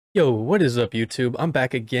Yo, what is up, YouTube? I'm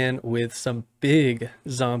back again with some big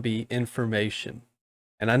zombie information.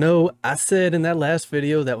 And I know I said in that last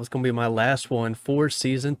video that was going to be my last one for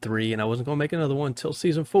season 3, and I wasn't going to make another one until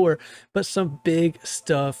season 4, but some big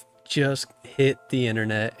stuff just hit the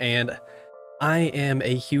internet, and I am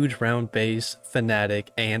a huge round base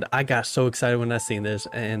fanatic, and I got so excited when I seen this,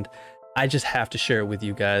 and I just have to share it with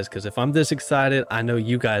you guys, because if I'm this excited, I know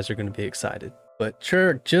you guys are going to be excited. But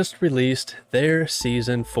Treyarch just released their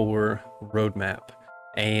season 4 roadmap,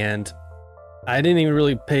 and I didn't even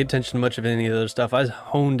really pay attention to much of any of the other stuff. I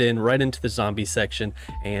honed in right into the zombie section,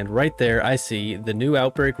 and right there I see the new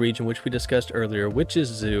Outbreak region, which we discussed earlier, which is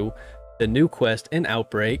Zoo, the new quest in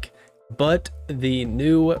Outbreak, but the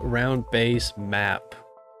new round base map.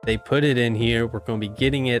 They put it in here. We're going to be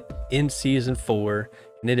getting it in season 4,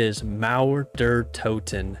 and it is Mauer Der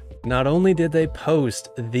Toten. Not only did they post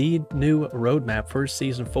the new roadmap for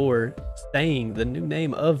season 4, saying the new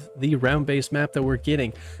name of the round base map that we're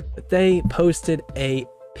getting, but they posted a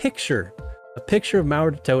picture of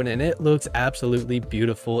Mauer Der Toten, and it looks absolutely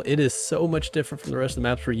beautiful. It is so much different from the rest of the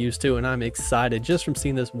maps we're used to, and I'm excited just from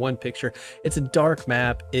seeing this one picture. It's a dark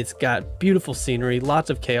map. It's got beautiful scenery, lots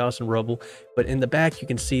of chaos and rubble, but in the back you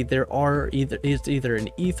can see there are either an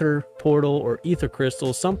ether portal or ether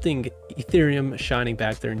crystal, something Ethereum shining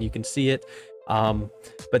back there, and you can see it.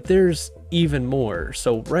 But there's even more.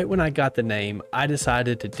 So right when I got the name, I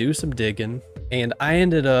decided to do some digging, and I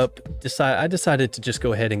decided to just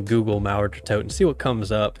go ahead and Google Mauer Der Toten and see what comes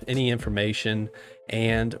up, any information.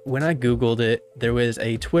 And when I Googled it, there was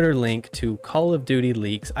a Twitter link to Call of Duty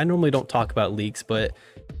leaks. I normally don't talk about leaks, but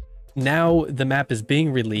now the map is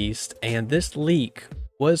being released, and this leak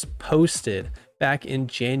was posted back in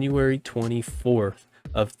January 24th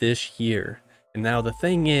of this year. And now the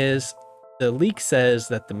thing is, the leak says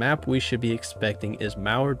that the map we should be expecting is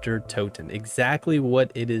Mauer Der Toten, exactly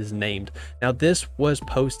what it is named. Now, this was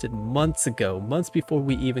posted months ago, months before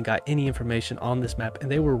we even got any information on this map, and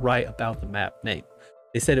they were right about the map name.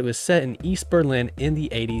 They said it was set in East Berlin in the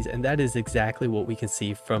 80s, and that is exactly what we can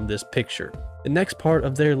see from this picture. The next part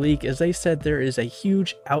of their leak is they said there is a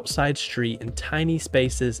huge outside street and tiny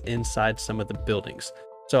spaces inside some of the buildings.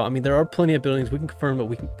 So, I mean, there are plenty of buildings. We can confirm that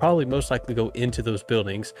we can probably most likely go into those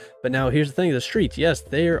buildings. But now here's the thing, the streets, yes,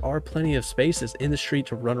 there are plenty of spaces in the street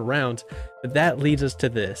to run around, but that leads us to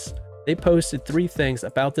this. They posted 3 things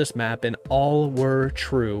about this map, and all were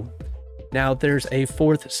true. Now there's a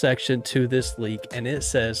 4th section to this leak, and it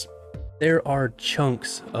says there are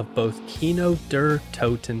chunks of both Kino Der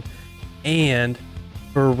Toten and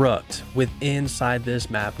Verruckt inside this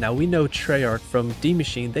map. Now we know Treyarch from D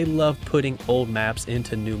Machine, they love putting old maps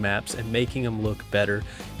into new maps and making them look better,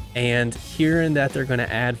 and hearing that they're going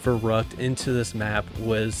to add Verruckt into this map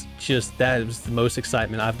was the most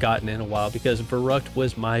excitement I've gotten in a while, because Verruckt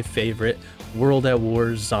was my favorite World at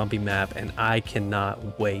War zombie map, and I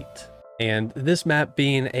cannot wait. And this map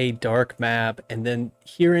being a dark map, and then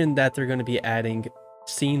hearing that they're going to be adding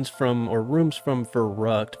scenes from or rooms from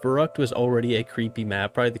Verruckt. Verruckt was already a creepy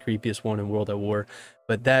map, probably the creepiest one in World at War,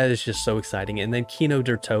 but that is just so exciting. And then Kino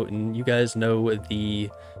Der Toten, you guys know the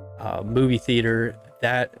movie theater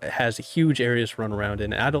that has huge areas to run around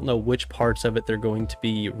in. I don't know which parts of it they're going to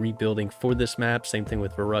be rebuilding for this map. Same thing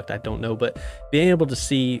with Verruckt, I don't know, but being able to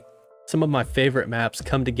see some of my favorite maps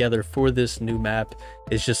come together for this new map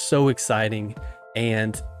is just so exciting.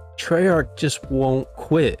 And Treyarch just won't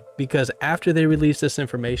quit, because after they released this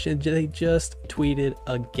information, they just tweeted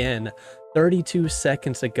again 32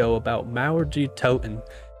 seconds ago about Mauer Der Toten,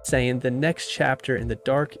 saying the next chapter in the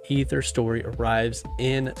Dark Ether story arrives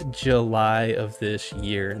in July of this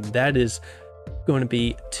year, and that is going to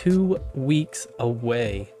be 2 weeks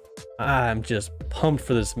away. I'm just pumped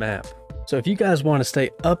for this map. So if you guys want to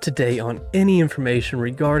stay up to date on any information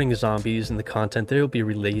regarding zombies and the content they'll be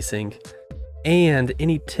releasing, and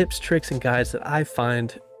any tips, tricks, and guides that I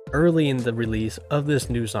find early in the release of this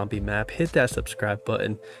new zombie map, hit that subscribe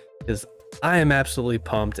button, because I am absolutely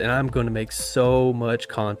pumped, and I'm going to make so much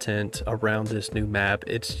content around this new map.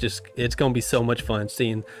 It's going to be so much fun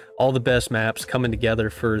seeing all the best maps coming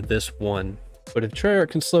together for this one. But if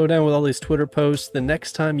Treyarch can slow down with all these Twitter posts, the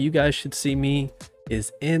next time you guys should see me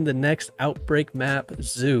is in the next Outbreak map,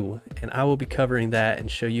 Zoo, and I will be covering that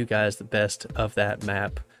and show you guys the best of that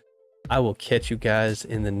map. I will catch you guys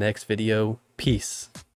in the next video. Peace.